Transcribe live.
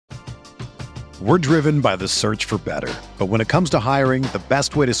We're driven by the search for better. But when it comes to hiring, the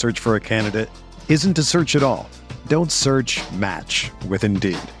best way to search for a candidate isn't to search at all. Don't search, match with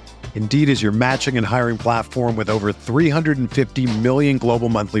Indeed. Indeed is your matching and hiring platform with over 350 million global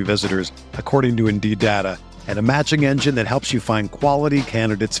monthly visitors, according to Indeed data, and a matching engine that helps you find quality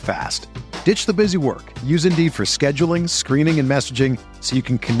candidates fast. Ditch the busy work. Use Indeed for scheduling, screening, and messaging so you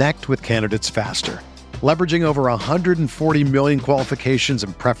can connect with candidates faster. Leveraging over 140 million qualifications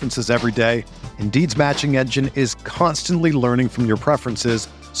and preferences every day, Indeed's matching engine is constantly learning from your preferences,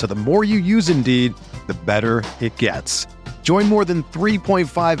 so the more you use Indeed, the better it gets. Join more than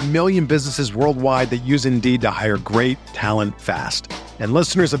 3.5 million businesses worldwide that use Indeed to hire great talent fast. And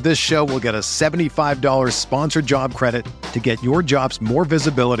listeners of this show will get a $75 sponsored job credit to get your jobs more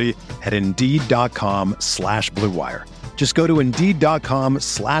visibility at Indeed.com/Blue Wire. Just go to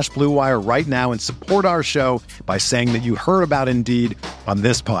Indeed.com/Blue Wire right now and support our show by saying that you heard about Indeed on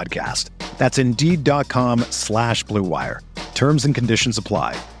this podcast. That's Indeed.com/Blue Wire. Terms and conditions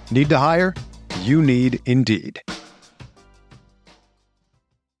apply. Need to hire? You need Indeed.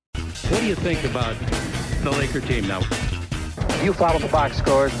 What do you think about the Laker team now? You follow the box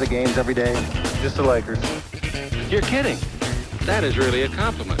scores of the games every day? Just the Lakers. You're kidding. That is really a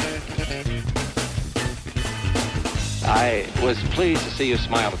compliment. I was pleased to see you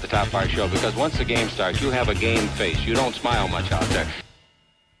smile at the top of our show because once the game starts, you have a game face. You don't smile much out there.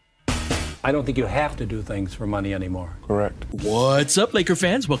 I don't think you have to do things for money anymore. Correct. What's up, Laker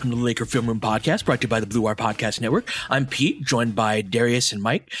fans? Welcome to the Laker Film Room Podcast, brought to you by the Blue Wire Podcast Network. I'm Pete, joined by Darius and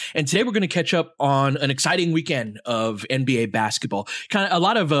Mike. And today we're going to catch up on an exciting weekend of NBA basketball. Kind of a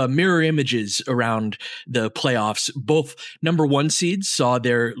lot of mirror images around the playoffs. Both number one seeds saw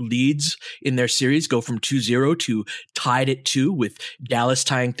their leads in their series go from 2-0 to tied at 2, with Dallas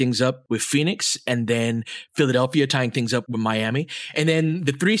tying things up with Phoenix and then Philadelphia tying things up with Miami. And then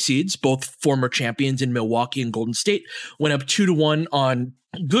the 3 seeds, both former champions in Milwaukee and Golden State, went up 2-1 on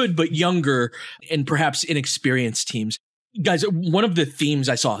good but younger and perhaps inexperienced teams. Guys, one of the themes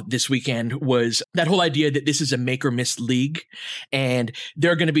I saw this weekend was that whole idea that this is a make or miss league. And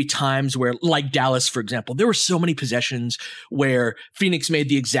there are going to be times where, like Dallas, for example, there were so many possessions where Phoenix made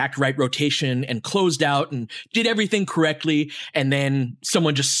the exact right rotation and closed out and did everything correctly. And then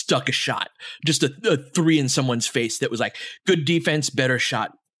someone just stuck a shot, just a 3 in someone's face that was like, good defense, better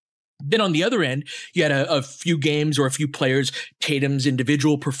shot. Then on the other end, you had a few games or a few players, Tatum's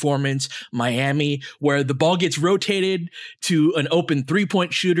individual performance, Miami, where the ball gets rotated to an open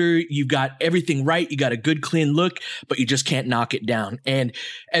 3-point shooter. You've got everything right. You got a good, clean look, but you just can't knock it down. And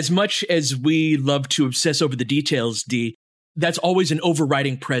as much as we love to obsess over the details, D, that's always an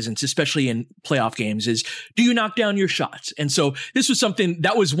overriding presence, especially in playoff games, is do you knock down your shots? And so this was something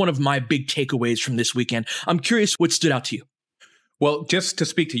that was one of my big takeaways from this weekend. I'm curious what stood out to you. Well, just to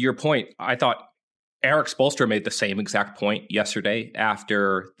speak to your point, I thought Eric Spoelstra made the same exact point yesterday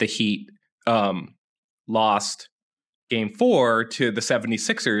after the Heat lost Game 4 to the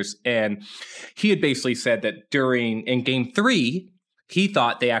 76ers. And he had basically said that in Game 3, he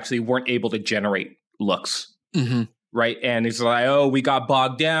thought they actually weren't able to generate looks. Mm-hmm. Right. And he's like, oh, we got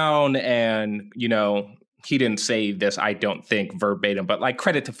bogged down. And, he didn't say this, I don't think, verbatim, but like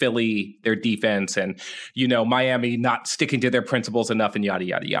credit to Philly, their defense, and, Miami not sticking to their principles enough and yada,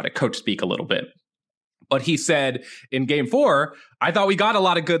 yada, yada. Coach speak a little bit. But he said in Game 4, I thought we got a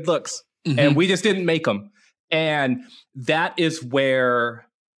lot of good looks and we just didn't make them. And that is where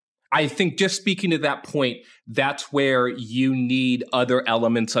I think, just speaking to that point, that's where you need other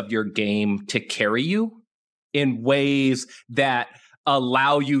elements of your game to carry you in ways that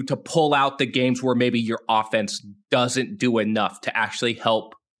allow you to pull out the games where maybe your offense doesn't do enough to actually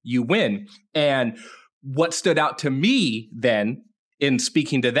help you win. And what stood out to me then in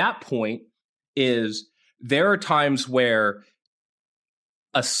speaking to that point is there are times where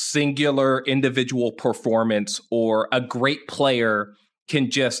a singular individual performance or a great player can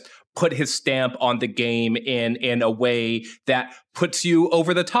just put his stamp on the game in a way that puts you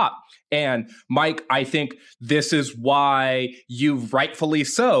over the top. And Mike, I think this is why you've rightfully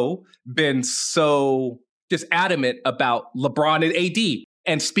so been so just adamant about LeBron and AD.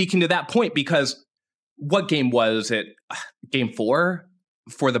 And speaking to that point, because what game was it? Game 4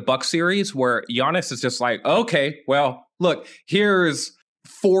 for the Bucks series, where Giannis is just like, okay, well, look, here's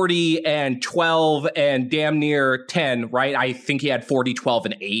 40 and 12 and damn near 10, right? I think he had 40, 12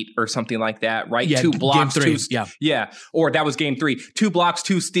 and 8 or something like that, right? Yeah, 2 blocks, game 3, 2 yeah. Or that was game 3. 2 blocks,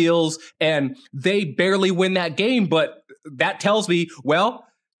 2 steals, and they barely win that game. But that tells me, well,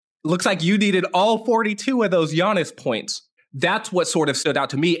 looks like you needed all 42 of those Giannis points. That's what sort of stood out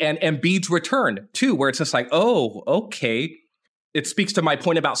to me. And Embiid's return too, where it's just like, oh, okay. it speaks to my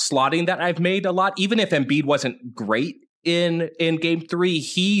point about slotting that I've made a lot. Even if Embiid wasn't great in game 3,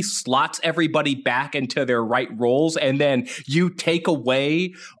 he slots everybody back into their right roles, and then you take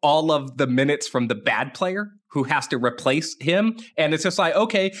away all of the minutes from the bad player who has to replace him. And it's just like,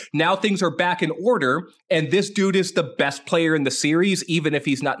 okay, now things are back in order, and this dude is the best player in the series, even if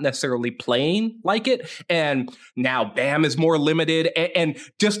he's not necessarily playing like it. And now Bam is more limited, and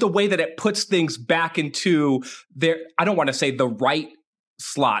just the way that it puts things back into their, I don't want to say the right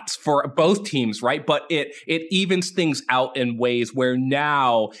slots for both teams, right? But it evens things out in ways where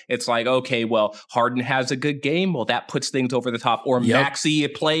now it's like, okay, well, Harden has a good game. Well, that puts things over the top. Or Maxey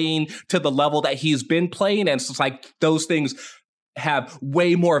playing to the level that he's been playing. And it's like those things have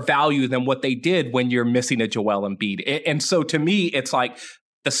way more value than what they did when you're missing a Joel Embiid. And so to me, it's like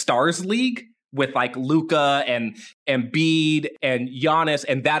the Stars League with like Luka and Embiid and Giannis,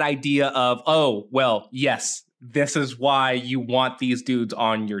 and that idea of, oh, well, yes, this is why you want these dudes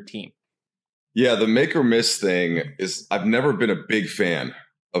on your team. Yeah, the make or miss thing is, I've never been a big fan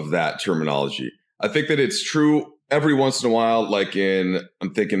of that terminology. I think that it's true every once in a while, like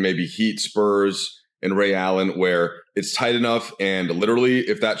I'm thinking maybe Heat, Spurs, and Ray Allen, where it's tight enough, and literally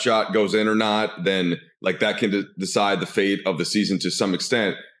if that shot goes in or not, then like that can decide the fate of the season to some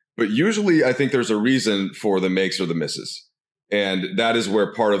extent. But usually I think there's a reason for the makes or the misses. And that is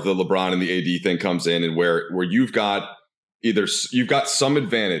where part of the LeBron and the AD thing comes in, and where you've got some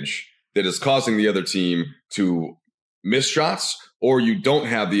advantage that is causing the other team to miss shots, or you don't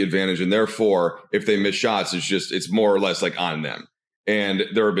have the advantage, and therefore if they miss shots, it's more or less like on them. And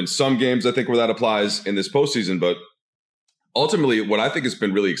there have been some games I think where that applies in this postseason, but ultimately what I think has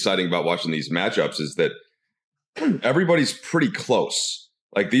been really exciting about watching these matchups is that everybody's pretty close.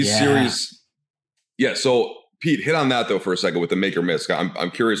 Like these series. Yeah. So Pete, hit on that though for a second with the make or miss.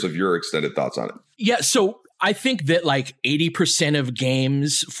 I'm curious of your extended thoughts on it. Yeah, so I think that like 80% of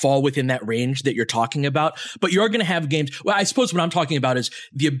games fall within that range that you're talking about, but you're going to have games. Well, I suppose what I'm talking about is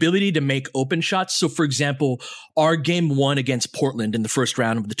the ability to make open shots. So for example, our game 1 against Portland in the first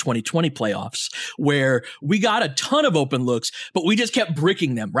round of the 2020 playoffs, where we got a ton of open looks, but we just kept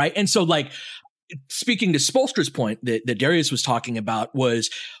bricking them, right? And so like, speaking to Spoelstra's point that Darius was talking about was,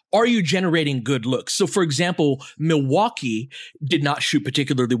 are you generating good looks? So, for example, Milwaukee did not shoot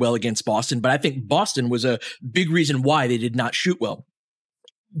particularly well against Boston, but I think Boston was a big reason why they did not shoot well.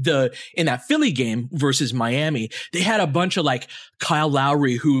 In that Philly game versus Miami, they had a bunch of like Kyle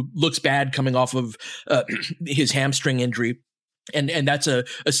Lowry, who looks bad coming off of his hamstring injury. And that's a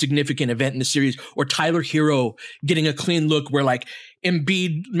significant event in the series. Or Tyler Hero getting a clean look where like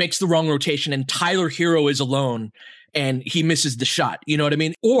Embiid makes the wrong rotation and Tyler Hero is alone and he misses the shot. You know what I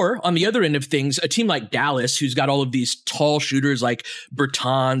mean? Or on the other end of things, a team like Dallas, who's got all of these tall shooters like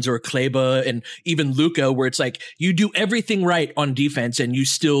Bertans or Kleber and even Luka, where it's like you do everything right on defense and you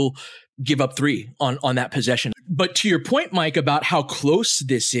still give up 3 on that possession. But to your point, Mike, about how close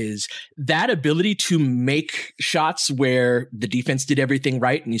this is, that ability to make shots where the defense did everything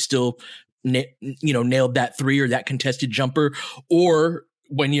right and you still nailed that 3 or that contested jumper, or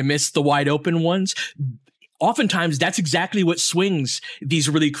when you miss the wide open ones, oftentimes that's exactly what swings these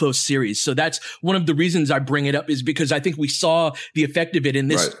really close series. So that's one of the reasons I bring it up, is because I think we saw the effect of it in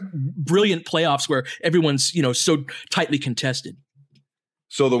this brilliant playoffs where everyone's, so tightly contested.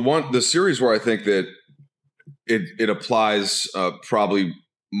 So the series where I think that it applies probably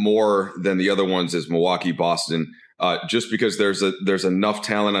more than the other ones is Milwaukee, Boston, just because there's enough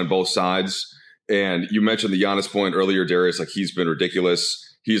talent on both sides. And you mentioned the Giannis point earlier, Darius, like he's been ridiculous.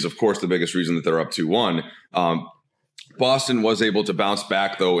 He's, of course, the biggest reason that they're up 2-1. Boston was able to bounce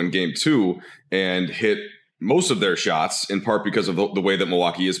back, though, in game 2 and hit most of their shots, in part because of the way that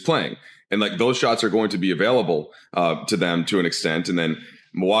Milwaukee is playing. And like those shots are going to be available to them to an extent. And then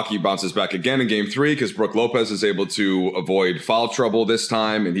Milwaukee bounces back again in game 3 because Brook Lopez is able to avoid foul trouble this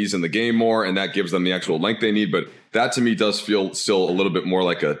time, and he's in the game more, and that gives them the actual length they need. But that to me does feel still a little bit more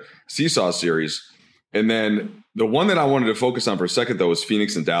like a seesaw series. And then the one that I wanted to focus on for a second, though, was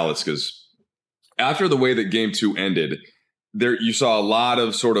Phoenix and Dallas, because after the way that game 2 ended, there you saw a lot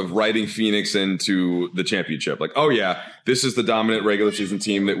of sort of writing Phoenix into the championship. Like, oh yeah, this is the dominant regular season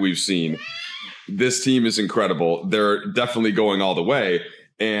team that we've seen. This team is incredible. They're definitely going all the way.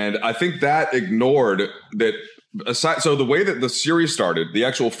 And I think that ignored that aside. So the way that the series started, the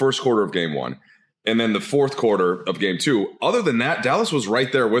actual first quarter of game 1, and then the fourth quarter of game 2, other than that, Dallas was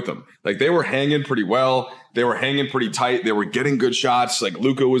right there with them. Like they were hanging pretty well. They were hanging pretty tight. They were getting good shots. Like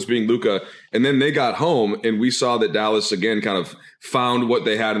Luka was being Luka. And then they got home and we saw that Dallas again kind of found what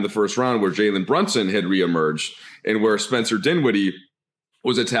they had in the first round, where Jalen Brunson had reemerged and where Spencer Dinwiddie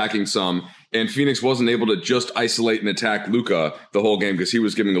was attacking some. And Phoenix wasn't able to just isolate and attack Luka the whole game because he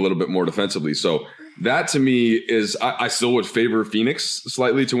was giving a little bit more defensively. So that to me is, I still would favor Phoenix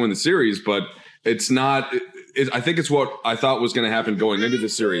slightly to win the series, but it's not. I think it's what I thought was going to happen going into the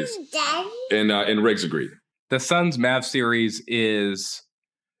series. And Riggs agreed. The Suns-Mavs series is,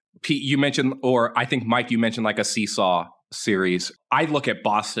 Pete, you mentioned, or I think, Mike, you mentioned like a seesaw series. I look at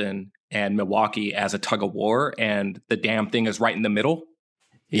Boston and Milwaukee as a tug of war, and the damn thing is right in the middle.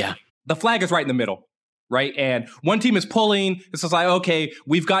 Yeah. The flag is right in the middle, right? And one team is pulling. This is like, okay,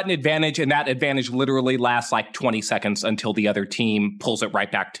 we've got an advantage, and that advantage literally lasts like 20 seconds until the other team pulls it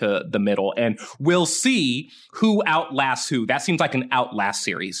right back to the middle. And we'll see who outlasts who. That seems like an outlast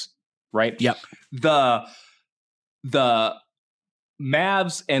series, right? Yep. The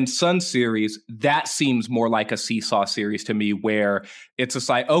Mavs and Suns series, that seems more like a seesaw series to me, where it's just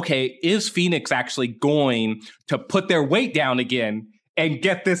like, okay, is Phoenix actually going to put their weight down again and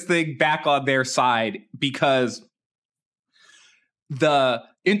get this thing back on their side? Because the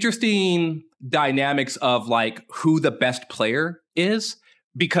interesting dynamics of like who the best player is,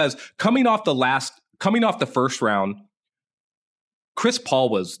 because coming off the first round, Chris Paul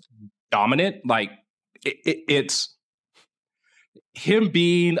was dominant. Like it's him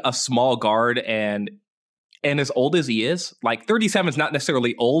being a small guard and as old as he is, like 37 is not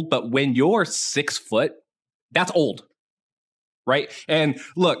necessarily old, but when you're 6 foot, that's old. Right. And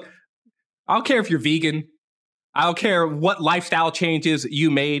look, I don't care if you're vegan. I don't care what lifestyle changes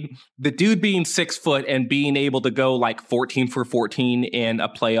you made. The dude being 6 foot and being able to go like 14 for 14 in a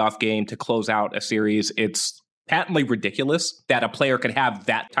playoff game to close out a series, it's patently ridiculous that a player could have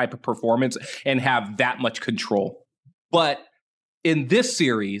that type of performance and have that much control. But in this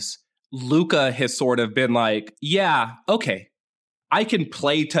series, Luka has sort of been like, yeah, okay, I can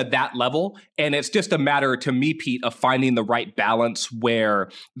play to that level. And it's just a matter, to me, Pete, of finding the right balance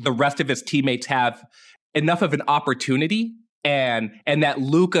where the rest of his teammates have enough of an opportunity and that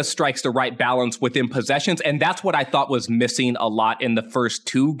Luka strikes the right balance within possessions. And that's what I thought was missing a lot in the first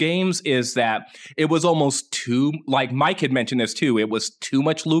 2 games, is that it was almost too, like Mike had mentioned this too, it was too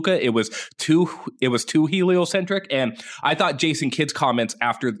much Luka. It was too heliocentric. And I thought Jason Kidd's comments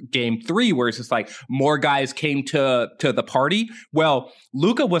after game 3, where it's just like more guys came to the party. Well,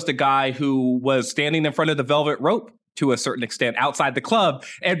 Luka was the guy who was standing in front of the velvet rope to a certain extent outside the club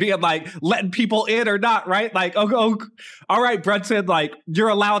and being like letting people in or not, right? Like, oh, all right, Brunson, like you're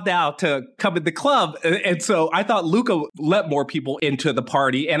allowed now to come in the club. And so I thought Luka let more people into the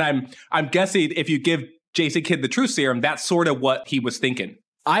party. And I'm guessing if you give Jason Kidd the truth serum, that's sort of what he was thinking.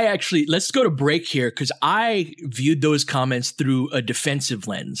 Let's go to break here, because I viewed those comments through a defensive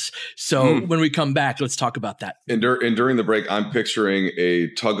lens. So when we come back, let's talk about that. And during the break, I'm picturing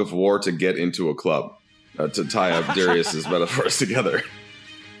a tug of war to get into a club. To tie up Darius's metaphors together.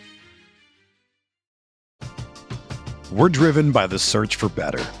 We're driven by the search for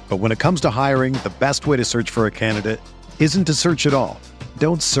better. But when it comes to hiring, the best way to search for a candidate isn't to search at all.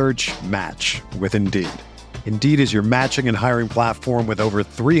 Don't search, match with Indeed. Indeed is your matching and hiring platform with over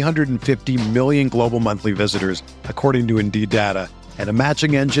 350 million global monthly visitors, according to Indeed data, and a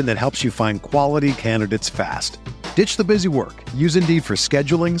matching engine that helps you find quality candidates fast. Ditch the busy work. Use Indeed for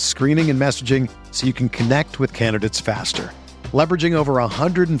scheduling, screening, and messaging so you can connect with candidates faster. Leveraging over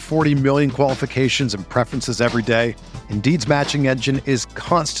 140 million qualifications and preferences every day, Indeed's matching engine is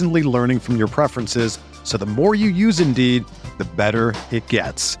constantly learning from your preferences, so the more you use Indeed, the better it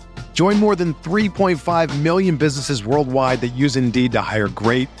gets. Join more than 3.5 million businesses worldwide that use Indeed to hire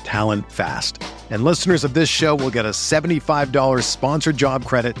great talent fast. And listeners of this show will get a $75 sponsored job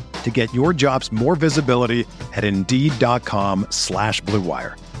credit to get your jobs more visibility at Indeed.com/Blue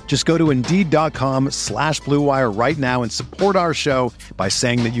Wire. Just go to Indeed.com/Blue Wire right now and support our show by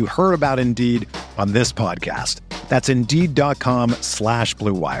saying that you heard about Indeed on this podcast. That's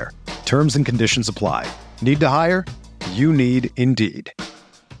Indeed.com/Blue Wire. Terms and conditions apply. Need to hire? You need Indeed.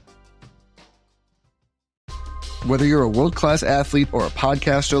 Whether you're a world-class athlete or a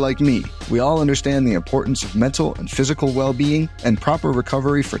podcaster like me, we all understand the importance of mental and physical well-being and proper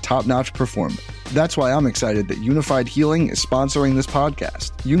recovery for top-notch performance. That's why I'm excited that Unified Healing is sponsoring this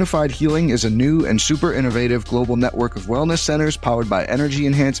podcast. Unified Healing is a new and super innovative global network of wellness centers powered by Energy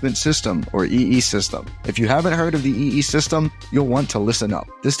Enhancement System, or EE System. If you haven't heard of the EE System, you'll want to listen up.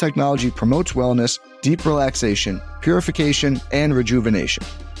 This technology promotes wellness, deep relaxation, purification, and rejuvenation.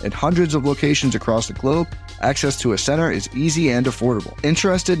 In hundreds of locations across the globe, access to a center is easy and affordable.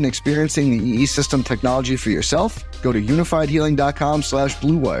 Interested in experiencing the EE System technology for yourself? Go to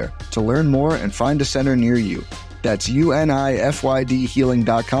unifiedhealing.com/Blue Wire to learn more and find a center near you. That's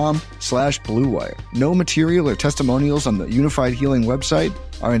unifydhealing.com/Blue Wire. No material or testimonials on the Unified Healing website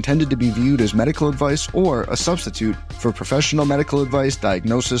are intended to be viewed as medical advice or a substitute for professional medical advice,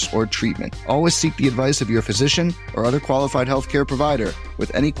 diagnosis, or treatment. Always seek the advice of your physician or other qualified healthcare provider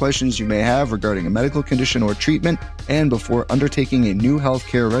with any questions you may have regarding a medical condition or treatment and before undertaking a new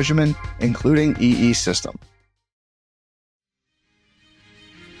healthcare regimen, including EE system.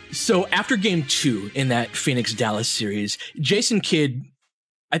 So after game 2 in that Phoenix-Dallas series, Jason Kidd,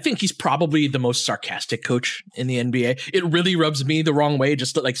 I think he's probably the most sarcastic coach in the NBA. It really rubs me the wrong way.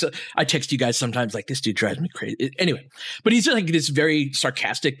 Just like, so I text you guys sometimes like, this dude drives me crazy. Anyway, but he's like this very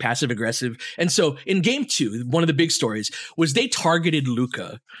sarcastic, passive aggressive. And so in game 2, one of the big stories was they targeted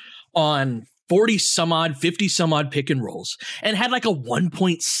Luka on 40 some odd, 50 some odd pick and rolls and had like a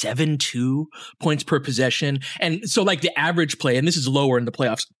 1.72 points per possession. And so like the average play, and this is lower in the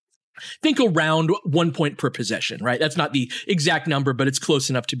playoffs, think around 1 point per possession, right? That's not the exact number, but it's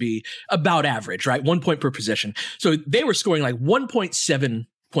close enough to be about average, right? 1 point per possession. So they were scoring like 1.7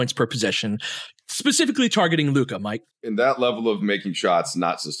 points per possession, specifically targeting Luka, Mike. In that level of making shots,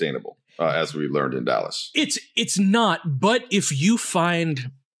 not sustainable, as we learned in Dallas. It's not, but if you find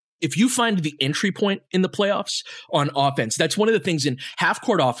the entry point in the playoffs on offense, that's one of the things in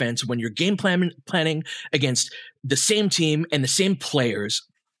half-court offense when you're game planning against the same team and the same players.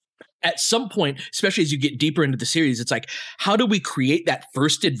 At some point, especially as you get deeper into the series, it's like, how do we create that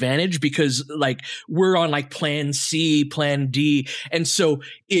first advantage? Because like we're on like plan C, plan D. And so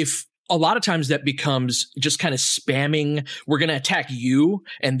if a lot of times that becomes just kind of spamming, we're going to attack you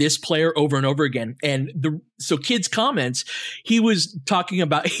and this player over and over again. And so Kidd's comments, he was talking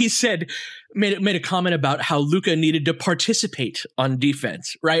about, he said, made a comment about how Luka needed to participate on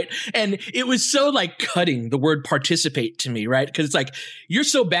defense, right? And it was so like cutting the word participate to me, right? Because it's like, you're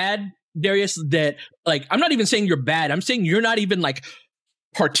so bad, Darius, that like, I'm not even saying you're bad. I'm saying you're not even like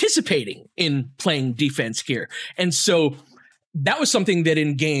participating in playing defense here. And so that was something that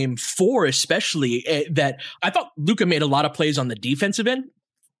in game 4, especially, that I thought Luka made a lot of plays on the defensive end.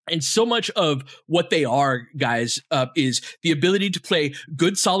 And so much of what they are, guys, is the ability to play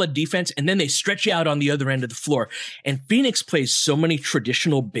good, solid defense, and then they stretch you out on the other end of the floor. And Phoenix plays so many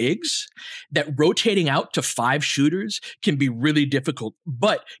traditional bigs that rotating out to 5 shooters can be really difficult.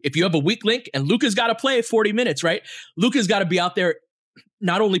 But if you have a weak link, and Luka's got to play 40 minutes, right? Luka's got to be out there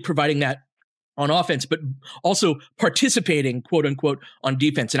not only providing that on offense, but also participating, quote unquote, on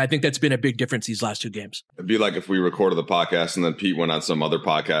defense. And I think that's been a big difference these last 2 games. It'd be like if we recorded the podcast and then Pete went on some other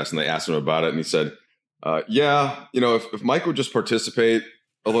podcast and they asked him about it and he said, if Mike would just participate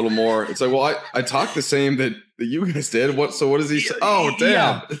a little more. It's like, well, I talked the same that you guys did. What does he say? Oh,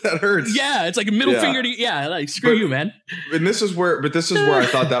 damn, that hurts. Yeah, it's like a middle finger to, like, screw you, man. And this is where I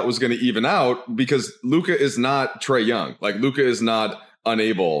thought that was going to even out, because Luka is not Trae Young. Like, Luka is not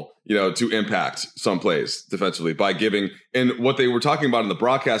unable, to impact some plays defensively by giving. And what they were talking about in the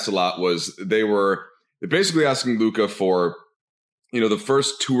broadcast a lot was they're basically asking Luka for, the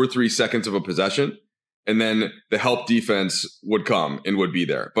first 2 or 3 seconds of a possession, and then the help defense would come and would be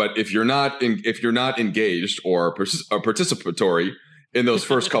there. But if you're not engaged or participatory in those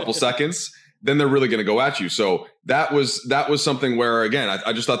first couple seconds, then they're really going to go at you. So that was something where, again,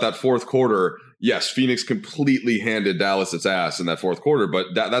 I just thought that fourth quarter, yes, Phoenix completely handed Dallas its ass in that fourth quarter,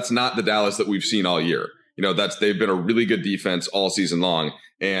 but that's not the Dallas that we've seen all year. They've been a really good defense all season long.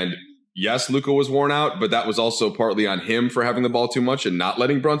 And yes, Luka was worn out, but that was also partly on him for having the ball too much and not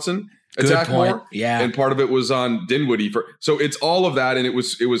letting Brunson attack more. Yeah. And part of it was on Dinwiddie so it's all of that. And it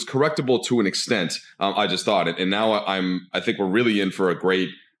was correctable to an extent. I just thought it. And now I think we're really in for a great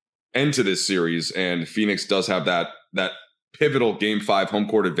end to this series, and Phoenix does have that pivotal Game 5 home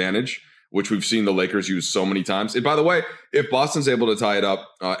court advantage, which we've seen the Lakers use so many times. And by the way, if Boston's able to tie it up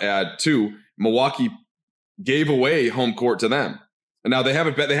at 2, Milwaukee gave away home court to them, and now they have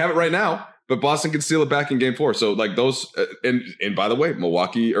it right now, but Boston can steal it back in Game 4. So like those, and by the way,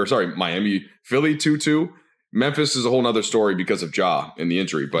 Miami, Philly 2-2. Memphis is a whole nother story because of Ja and the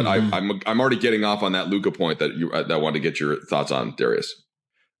injury. But I'm already getting off on that Luka point that I wanted to get your thoughts on, Darius.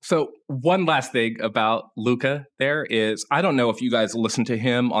 So one last thing about Luka there is, I don't know if you guys listened to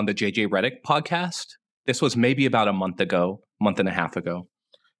him on the JJ Redick podcast. This was maybe about a month and a half ago.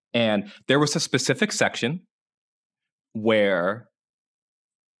 And there was a specific section where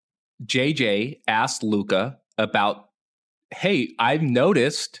JJ asked Luka about, hey, I've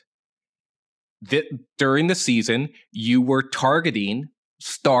noticed that during the season you were targeting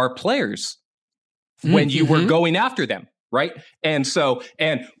star players when you were going after them. Right. And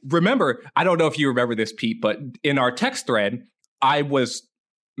remember, I don't know if you remember this, Pete, but in our text thread, I was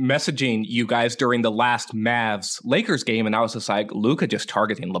messaging you guys during the last Mavs-Lakers game, and I was just like, Luka just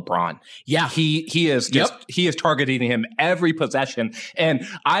targeting LeBron. Yeah. He is targeting him every possession. And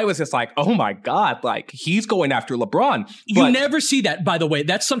I was just like, oh my God, like he's going after LeBron. You never see that, by the way.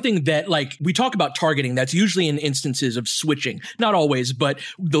 That's something that, like, we talk about targeting. That's usually in instances of switching. Not always, but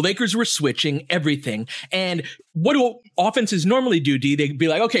the Lakers were switching everything. And what do offenses normally do, D? They'd be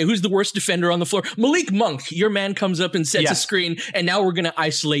like, okay, who's the worst defender on the floor? Malik Monk, your man comes up and sets a screen, and now we're going to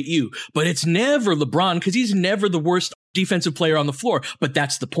isolate you. But it's never LeBron, because he's never the worst defensive player on the floor. But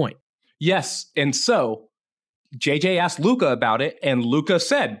that's the point. Yes. And so JJ asked Luka about it, and Luka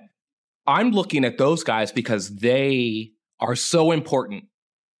said, I'm looking at those guys because they are so important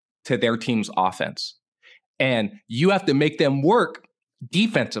to their team's offense. And you have to make them work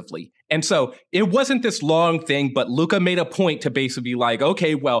defensively. And so it wasn't this long thing, but Luka made a point to basically be like,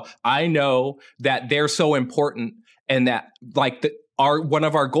 okay, well, I know that they're so important, and that like one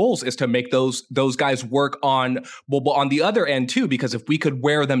of our goals is to make those guys work on the other end too, because if we could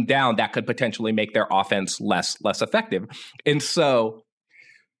wear them down, that could potentially make their offense less effective. And so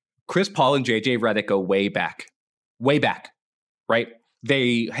Chris Paul and JJ Redick go way back, right?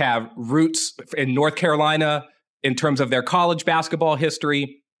 They have roots in North Carolina in terms of their college basketball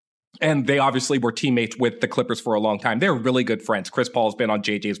history. And they obviously were teammates with the Clippers for a long time. They're really good friends. Chris Paul's been on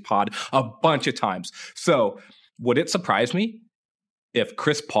JJ's pod a bunch of times. So would it surprise me if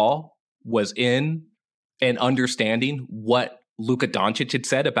Chris Paul was in and understanding what Luka Doncic had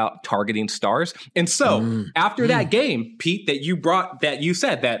said about targeting stars? And so after that game, Pete, that you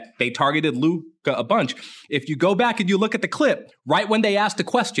said that they targeted Luka a bunch. If you go back and you look at the clip, right when they asked the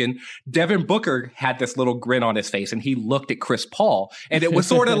question, Devin Booker had this little grin on his face and he looked at Chris Paul. And it was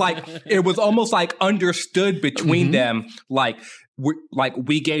sort of like, it was almost like understood between them, like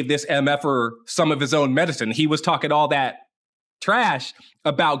we gave this MFer some of his own medicine. He was talking all that trash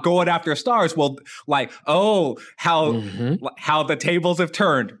about going after stars. Well, like, oh, how the tables have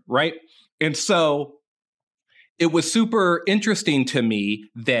turned, right? And so it was super interesting to me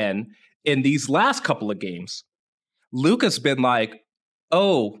then in these last couple of games, Luka's been like,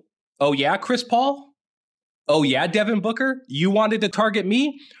 oh yeah, Chris Paul? Oh yeah, Devin Booker? You wanted to target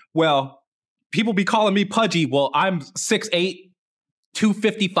me? Well, people be calling me pudgy. Well, I'm 6'8",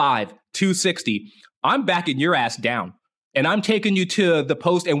 255, 260. I'm backing your ass down. And I'm taking you to the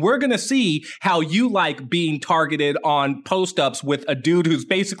post, and we're going to see how you like being targeted on post-ups with a dude who's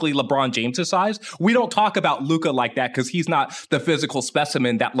basically LeBron James' size. We don't talk about Luka like that because he's not the physical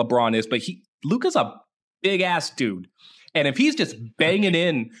specimen that LeBron is, but Luka's a big-ass dude. And if he's just banging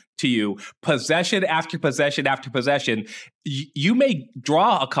in to you possession after possession after possession, you may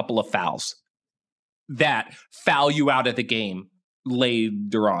draw a couple of fouls that foul you out of the game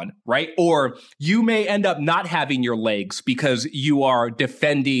later on, right? Or you may end up not having your legs because you are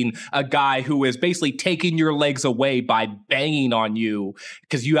defending a guy who is basically taking your legs away by banging on you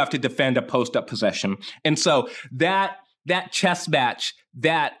because you have to defend a post-up possession. And so that chess match,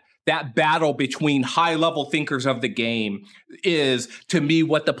 that battle between high-level thinkers of the game is, to me,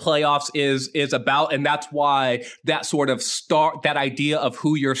 what the playoffs is about. And that's why that sort of that idea of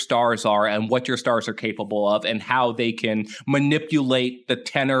who your stars are and what your stars are capable of and how they can manipulate the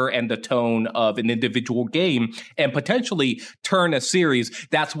tenor and the tone of an individual game and potentially turn a series,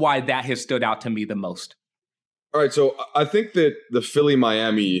 that's why that has stood out to me the most. All right, so I think that the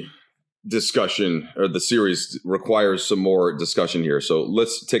Philly-Miami discussion or the series requires some more discussion here. So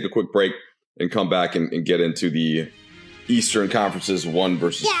let's take a quick break and come back and get into the Eastern Conferences 1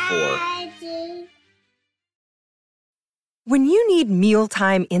 versus 4. When you need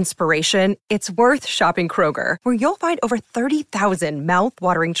mealtime inspiration, it's worth shopping Kroger, where you'll find over 30,000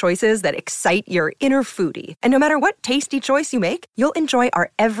 mouth-watering choices that excite your inner foodie. And no matter what tasty choice you make, you'll enjoy our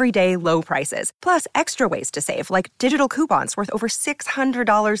everyday low prices, plus extra ways to save, like digital coupons worth over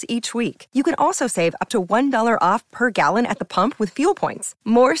 $600 each week. You can also save up to $1 off per gallon at the pump with fuel points.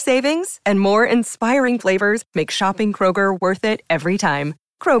 More savings and more inspiring flavors make shopping Kroger worth it every time.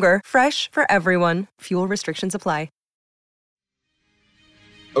 Kroger, fresh for everyone. Fuel restrictions apply.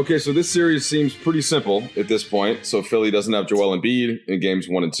 Okay, so this series seems pretty simple at this point. So Philly doesn't have Joel Embiid in games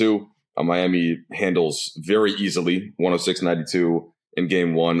 1 and 2. Miami handles very easily 106-92 in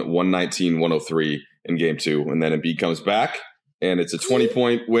game 1, 119-103 in game 2. And then Embiid comes back, and it's a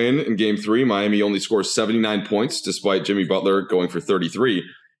 20-point win in game 3. Miami only scores 79 points, despite Jimmy Butler going for 33.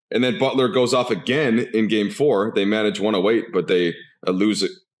 And then Butler goes off again in game 4. They manage 108, but they lose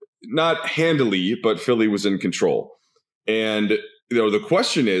it. Not handily, but Philly was in control. And the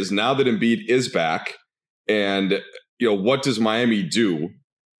question is, now that Embiid is back, and what does Miami do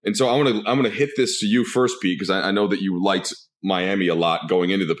And so I'm gonna hit this to you first, Pete, because I know that you liked Miami a lot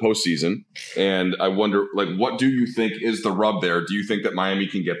going into the postseason, and I wonder, like, what do you think is the rub there? Do you think that Miami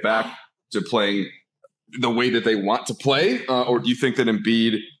can get back to playing the way that they want to play, or do you think that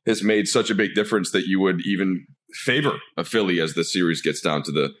Embiid has made such a big difference that you would even favor a Philly as the series gets down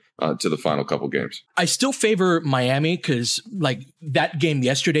to the final couple games? I still favor Miami because, like, that game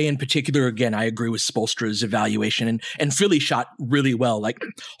yesterday in particular, again, I agree with Spoelstra's evaluation, and Philly shot really well. Like,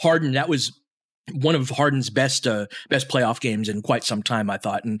 Harden, that was one of Harden's best playoff games in quite some time, I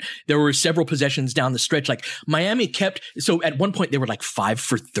thought. And there were several possessions down the stretch. Like, Miami so at one point they were like 5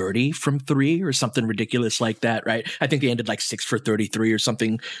 for 30 from three or something ridiculous like that, right? I think they ended like 6 for 33 or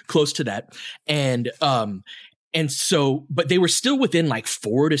something close to that. And so, but they were still within like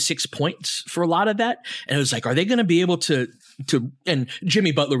 4 to 6 points for a lot of that. And it was like, are they going to be able to, and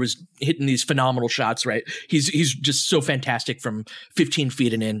Jimmy Butler was hitting these phenomenal shots, right? He's just so fantastic from 15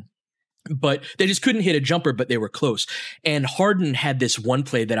 feet and in. But they just couldn't hit a jumper, but they were close. And Harden had this one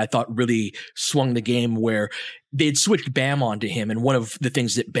play that I thought really swung the game where they'd switched Bam onto him. And one of the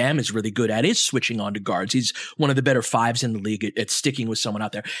things that Bam is really good at is switching onto guards. He's one of the better fives in the league at sticking with someone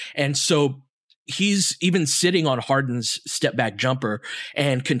out there. And so he's even sitting on Harden's step back jumper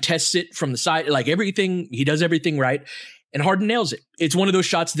and contests it from the side, like everything. He does everything right. And Harden nails it. It's one of those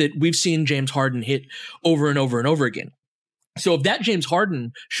shots that we've seen James Harden hit over and over and over again. So if that James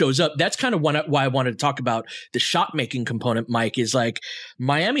Harden shows up, that's kind of why I wanted to talk about the shot making component, Mike, is like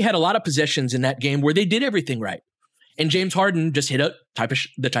Miami had a lot of possessions in that game where they did everything right. And James Harden just hit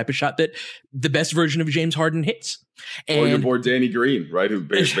the type of shot that the best version of James Harden hits. And, or your boy Danny Green, right? Who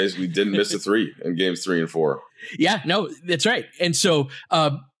basically didn't miss a three in games 3 and 4. Yeah, no, that's right. And so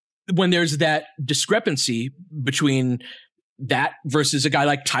when there's that discrepancy between that versus a guy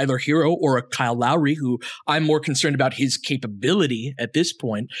like Tyler Hero or a Kyle Lowry, who I'm more concerned about his capability at this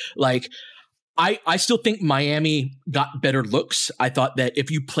point. Like, I still think Miami got better looks. I thought that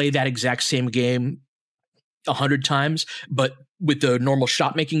if you play that exact same game 100 times, but with the normal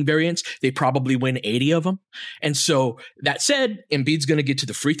shot making variants, they probably win 80 of them. And so that said, Embiid's going to get to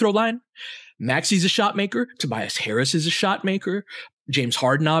the free throw line. Maxi's a shot maker. Tobias Harris is a shot maker. James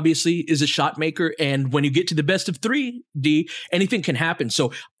Harden obviously is a shot maker. And when you get to the best of 3, D, anything can happen.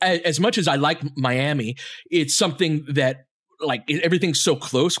 So as much as I like Miami, it's something that, like, everything's so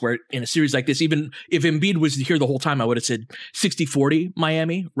close where in a series like this, even if Embiid was here the whole time, I would have said 60-40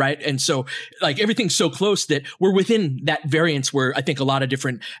 Miami, right? And so, like, everything's so close that we're within that variance where I think a lot of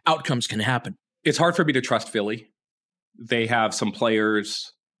different outcomes can happen. It's hard for me to trust Philly. They have some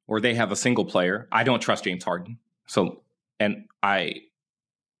players, or they have a single player. I don't trust James Harden. So, and I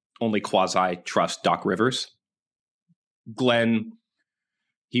only quasi trust Doc Rivers. Glenn,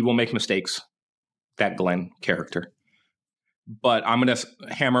 he will make mistakes. That Glenn character. But I'm going to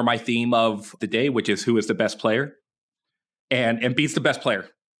hammer my theme of the day, which is who is the best player. And Embiid's the best player.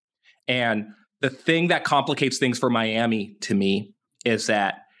 And the thing that complicates things for Miami to me is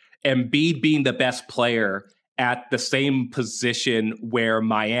that Embiid being the best player at the same position where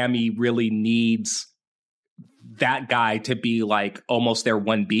Miami really needs that guy to be like almost their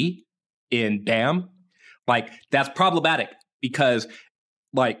 1B in Bam, like, that's problematic because,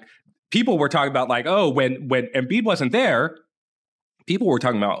 like, people were talking about, like, oh, when Embiid wasn't there, people were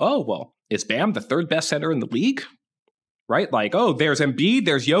talking about, oh, well, is Bam the 3rd best center in the league? Right? Like, oh, there's Embiid,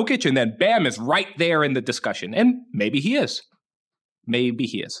 there's Jokic, and then Bam is right there in the discussion. And maybe he is. Maybe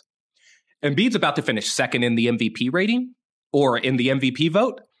he is. Embiid's about to finish 2nd in the MVP rating or in the MVP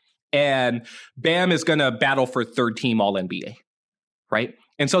vote. And Bam is going to battle for 3rd team All-NBA, right?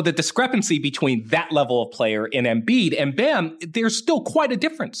 And so the discrepancy between that level of player in Embiid and Bam, there's still quite a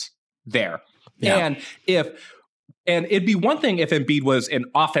difference there. Yeah. And it'd be one thing if Embiid was an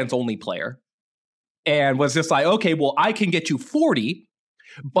offense-only player and was just like, okay, well, I can get you 40,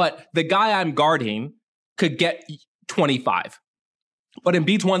 but the guy I'm guarding could get 25. But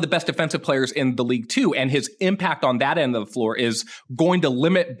Embiid's one of the best defensive players in the league too, and his impact on that end of the floor is going to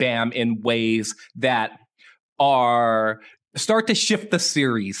limit Bam in ways that start to shift the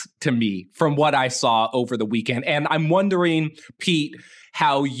series to me from what I saw over the weekend. And I'm wondering, Pete,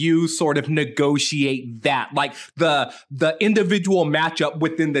 how you sort of negotiate that, like the individual matchup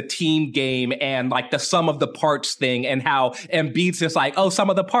within the team game and like the sum of the parts thing, and how Embiid's just like, oh, sum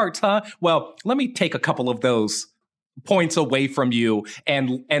of the parts, huh? Well, let me take a couple of those points away from you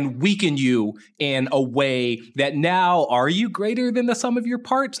and weaken you in a way that now, are you greater than the sum of your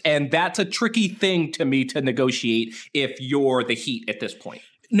parts? And that's a tricky thing to me to negotiate if you're the Heat at this point.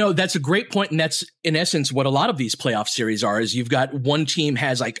 No, that's a great point. And that's in essence what a lot of these playoff series are, is you've got one team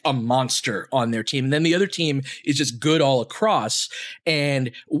has like a monster on their team, and then the other team is just good all across.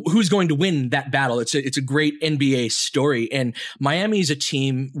 And who's going to win that battle? It's a great NBA story. And Miami is a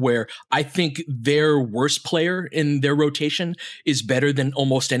team where I think their worst player in their rotation is better than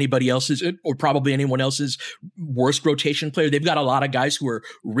almost anybody else's, or probably anyone else's worst rotation player. They've got a lot of guys who are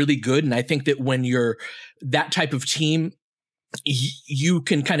really good. And I think that when you're that type of team, you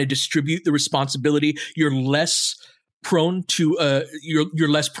can kind of distribute the responsibility. You're less prone to you're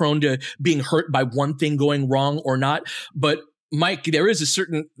less prone to being hurt by one thing going wrong or not. But Mike, there is a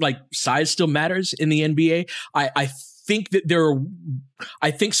certain like size still matters in the NBA. I think that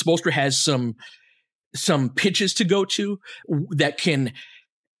I think Spoelstra has some pitches to go to that can.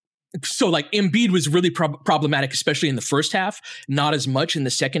 So like Embiid was really problematic, especially in the first half, not as much in the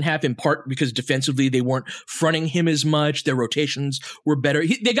second half, in part because defensively they weren't fronting him as much. Their rotations were better.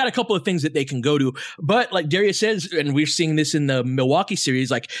 They got a couple of things that they can go to. But like Darius says, and we're seeing this in the Milwaukee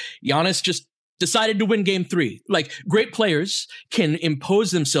series, like Giannis just decided to win game 3. Like great players can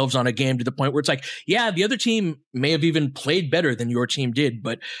impose themselves on a game to the point where it's like, yeah, the other team may have even played better than your team did,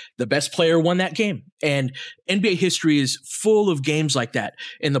 but the best player won that game. And NBA history is full of games like that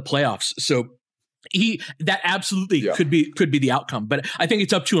in the playoffs. So that absolutely could be the outcome, but I think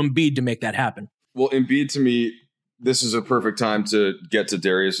it's up to Embiid to make that happen. Well, Embiid, to me, this is a perfect time to get to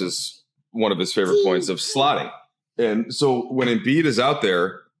Darius's one of his favorite points of slotting. And so when Embiid is out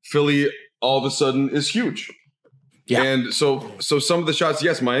there, Philly all of a sudden is huge. Yeah. And so some of the shots,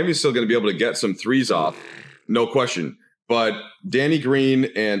 yes, Miami's still going to be able to get some threes off, no question. But Danny Green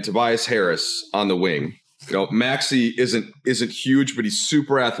and Tobias Harris on the wing, Maxey isn't huge, but he's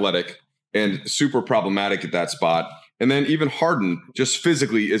super athletic and super problematic at that spot. And then even Harden just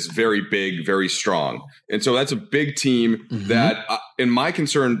physically is very big, very strong. And so that's a big team that, and my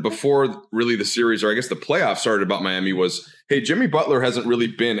concern before really the series, or I guess the playoffs started about Miami was, hey, Jimmy Butler hasn't really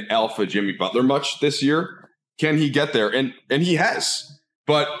been alpha Jimmy Butler much this year. Can he get there? And he has.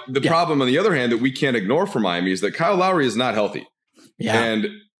 But the problem on the other hand that we can't ignore for Miami is that Kyle Lowry is not healthy. Yeah.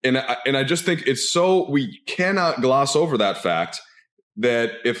 And I just think we cannot gloss over that fact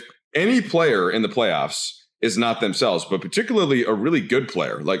that if any player in the playoffs is not themselves, but particularly a really good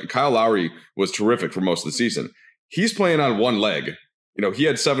player, like Kyle Lowry was terrific for most of the season. He's playing on one leg. He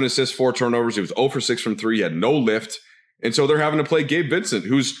had 7 assists, 4 turnovers. He was 0 for 6 from 3. He had no lift. And so they're having to play Gabe Vincent,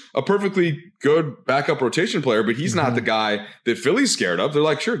 who's a perfectly good backup rotation player, but he's not the guy that Philly's scared of. They're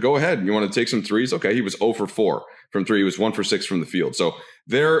like, sure, go ahead. You want to take some threes? Okay, he was 0 for 4 from 3. He was 1 for 6 from the field. So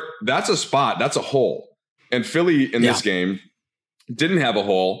that's a spot. That's a hole. And Philly in this game didn't have a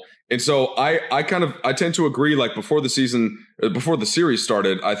hole. And so I tend to agree, like before the series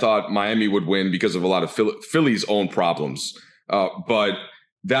started, I thought Miami would win because of a lot of Philly's own problems. But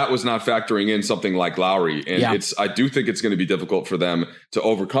that was not factoring in something like Lowry. And I do think it's going to be difficult for them to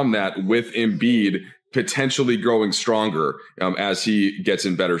overcome that with Embiid potentially growing stronger as he gets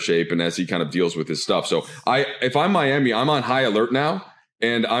in better shape and as he kind of deals with his stuff. So if I'm Miami, I'm on high alert now,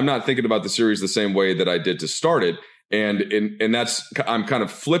 and I'm not thinking about the series the same way that I did to start it. And that's, I'm kind of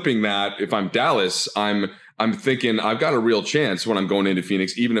flipping that. If I'm Dallas, I'm thinking I've got a real chance when I'm going into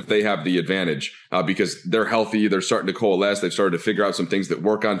Phoenix, even if they have the advantage, because they're healthy. They're starting to coalesce. They've started to figure out some things that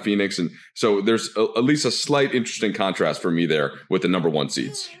work on Phoenix. And so there's at least a slight interesting contrast for me there with the number 1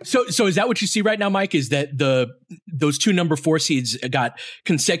 seeds. So is that what you see right now, Mike? Is that those 2 number 4 seeds got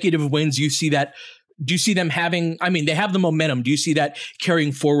consecutive wins? Do you see them having, they have the momentum. Do you see that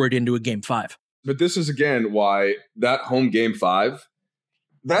carrying forward into a game 5? But this is, again, why that home game 5,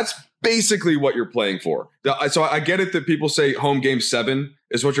 that's basically what you're playing for. So I get it that people say home game 7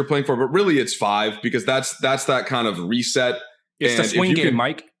 is what you're playing for, but really it's 5 because that's that kind of reset. It's the swing game,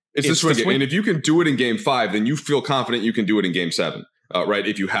 Mike. It's the swing game. And if you can do it in game 5, then you feel confident you can do it in game 7, right?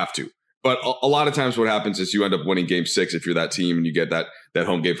 If you have to. But a lot of times what happens is you end up winning game 6 if you're that team and you get that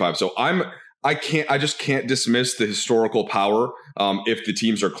home game 5. So I just can't dismiss the historical power if the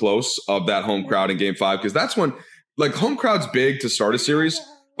teams are close of that home crowd in game 5, because that's when, like, home crowd's big to start a series.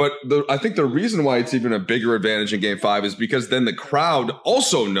 But I think the reason why it's even a bigger advantage in game 5 is because then the crowd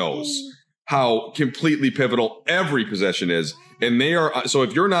also knows how completely pivotal every possession is. And they are, so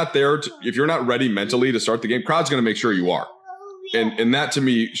if you're not there, if you're not ready mentally to start the game, crowd's going to make sure you are. And that to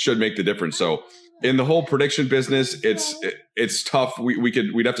me should make the difference. So in the whole prediction business, it's tough.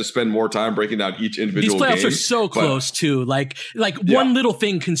 We'd have to spend more time breaking down each individual game. These playoffs are so close too. Like one little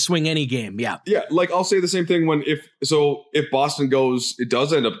thing can swing any game. Yeah. Yeah. Like I'll say the same thing if Boston it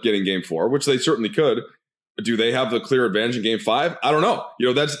does end up getting game 4, which they certainly could. Do they have the clear advantage in game 5? I don't know.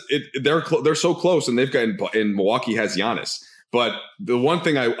 That's it. They're so close, and they've got in Milwaukee has Giannis. But the one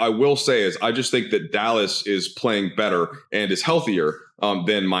thing I will say is I just think that Dallas is playing better and is healthier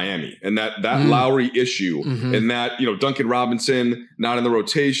than Miami. And that Lowry issue and that, Duncan Robinson not in the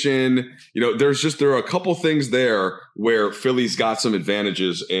rotation, there are a couple things there where Philly's got some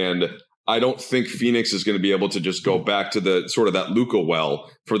advantages. And I don't think Phoenix is going to be able to just go back to the sort of that Luka well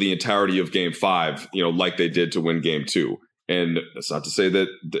for the entirety of Game 5, like they did to win Game 2. And that's not to say that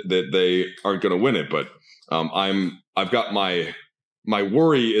they aren't going to win it, but I've got my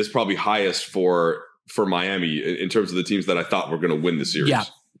worry is probably highest for Miami in terms of the teams that I thought were going to win the series. Yeah,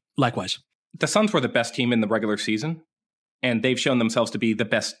 likewise. The Suns were the best team in the regular season, and they've shown themselves to be the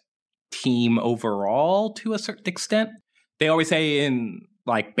best team overall to a certain extent. They always say in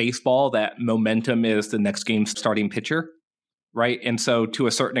like baseball that momentum is the next game's starting pitcher, right? And so to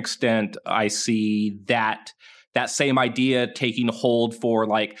a certain extent, I see that same idea taking hold for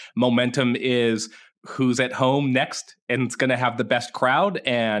like momentum is who's at home next and it's going to have the best crowd.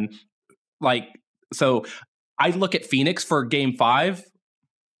 And like, so I look at Phoenix for Game 5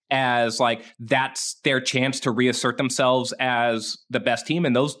 as like, that's their chance to reassert themselves as the best team.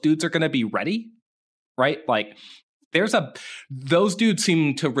 And those dudes are going to be ready, right? Like those dudes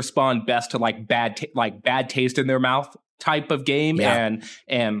seem to respond best to like bad taste in their mouth type of game. Yeah.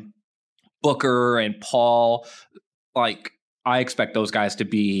 And Booker and Paul, like I expect those guys to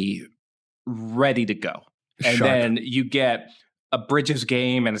be ready to go. And Sharp. Then you get a Bridges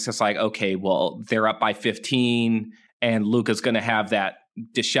game and it's just like, okay, well, they're up by 15 and Luka's going to have that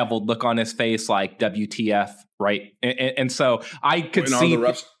disheveled look on his face like WTF, right? And so I could see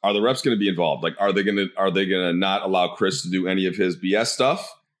are the refs going to be involved? Like, are they going to not allow Chris to do any of his BS stuff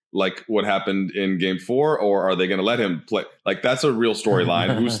like what happened in Game 4, or are they going to let him play? Like, that's a real storyline.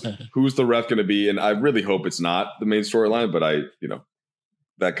 Who's the ref going to be? And I really hope it's not the main storyline, but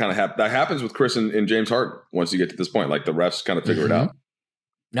that kind of that happens with Chris and James Harden once you get to this point. Like the refs kind of figure it out.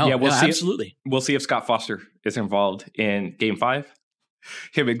 No, yeah, we'll see. Absolutely. We'll see if Scott Foster is involved in Game 5.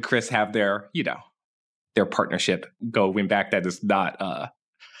 Him and Chris have their partnership going back. That is not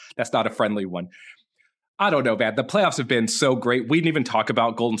that's not a friendly one. I don't know, man. The playoffs have been so great. We didn't even talk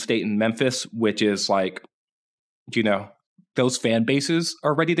about Golden State and Memphis, which is like, those fan bases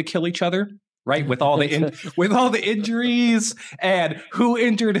are ready to kill each other, right? With all the injuries and who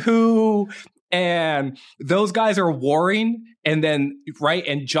injured who, and those guys are warring. And then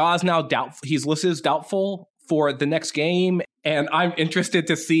and Ja's now doubtful. He's listed as doubtful for the next game, and I'm interested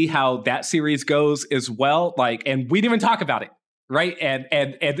to see how that series goes as well. Like, and we didn't even talk about it. Right. And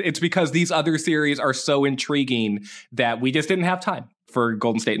it's because these other series are so intriguing that we just didn't have time for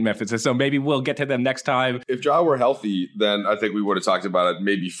Golden State and Memphis. And so maybe we'll get to them next time. If Ja were healthy, then I think we would have talked about it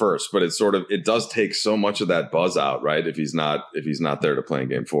maybe first. But it does take so much of that buzz out, right? If he's not there to play in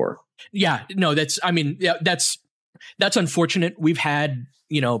Game 4. Yeah, no, that's unfortunate. We've had,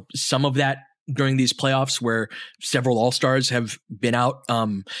 some of that during these playoffs where several all-stars have been out.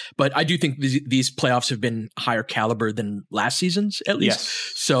 But I do think these playoffs have been higher caliber than last season's, at least.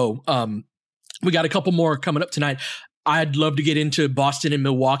 Yes. So we got a couple more coming up tonight. I'd love to get into Boston and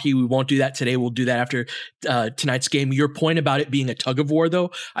Milwaukee. We won't do that today. We'll do that after tonight's game. Your point about it being a tug of war,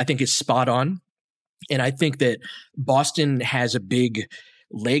 though, I think is spot on. And I think that Boston has a big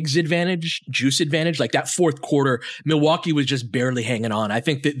legs advantage, juice advantage. Like that fourth quarter, Milwaukee was just barely hanging on. I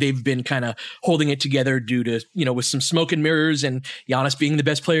think that they've been kind of holding it together due to, with some smoke and mirrors and Giannis being the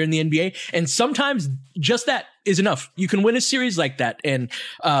best player in the NBA. And sometimes just that is enough. You can win a series like that. And,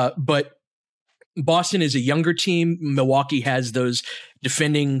 but Boston is a younger team. Milwaukee has those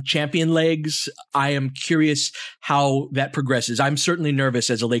defending champion legs. I am curious how that progresses. I'm certainly nervous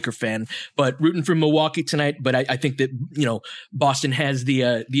as a Laker fan, but rooting for Milwaukee tonight. But I think that, Boston has the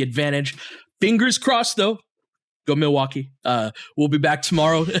advantage. Fingers crossed, though. Go Milwaukee. We'll be back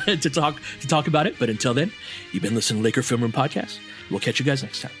tomorrow to talk about it. But until then, you've been listening to Laker Film Room Podcast. We'll catch you guys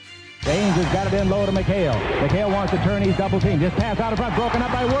next time. James has got it in low to McHale. McHale wants to turn. He's double teamed. Just pass out in front. Broken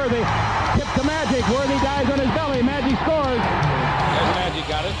up by Worthy. Tip to Magic. Worthy dives on his belly. Magic scores. There's Magic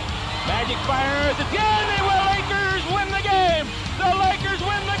got it. Magic fires. It's good. The Lakers win the game. The Lakers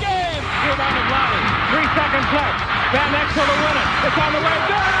win the game. Rebound of Lonnie. 3 seconds left. Van Exel to win it. It's on the way.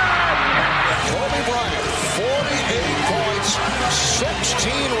 Good. Kobe Bryant, 48 points,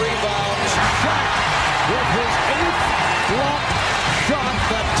 16 rebounds. Shot with his 8th block shot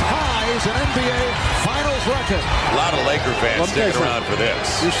that ties an NBA Finals record. A lot of Laker fans sticking around for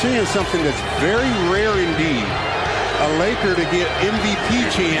this. You're seeing something that's very rare indeed. A Laker to get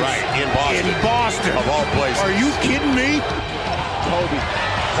MVP chance in Boston. Of all places. Are you kidding me? Kobe,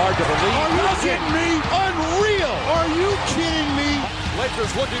 hard to believe. Are you kidding me? Unreal. Are you kidding me?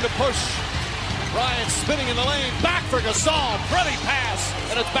 Lakers looking to push Bryant spinning in the lane, back for Gasol, pretty pass,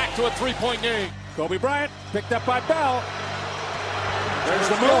 and it's back to a three-point game. Kobe Bryant picked up by Bell. There's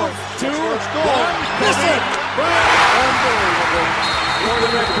the move. 2, 1. Miss it. Unbelievable. For the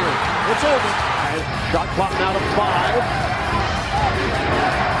victory. It's over. Shot clock now to 5.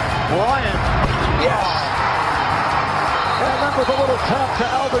 Bryant. Yes. And then with a little tap to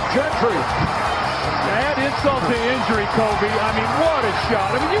Alvin Gentry. Add insult to injury, Kobe. I mean, what a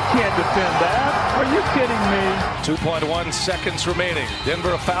shot. I mean, you can't defend that. Are you kidding me? 2.1 seconds remaining.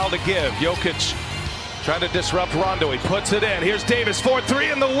 Denver a foul to give. Jokic trying to disrupt Rondo. He puts it in. Here's Davis,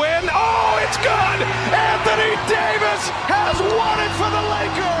 4-3 in the win. Oh, it's good! Anthony Davis has won it for the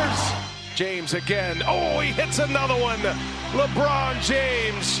Lakers! James again. Oh, he hits another one. LeBron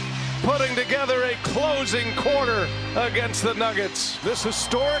James putting together a closing quarter against the Nuggets. This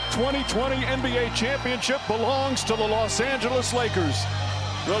historic 2020 NBA championship belongs to the Los Angeles Lakers.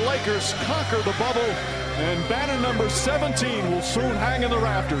 The Lakers conquer the bubble, and banner number 17 will soon hang in the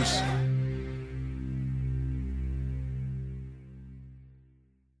rafters.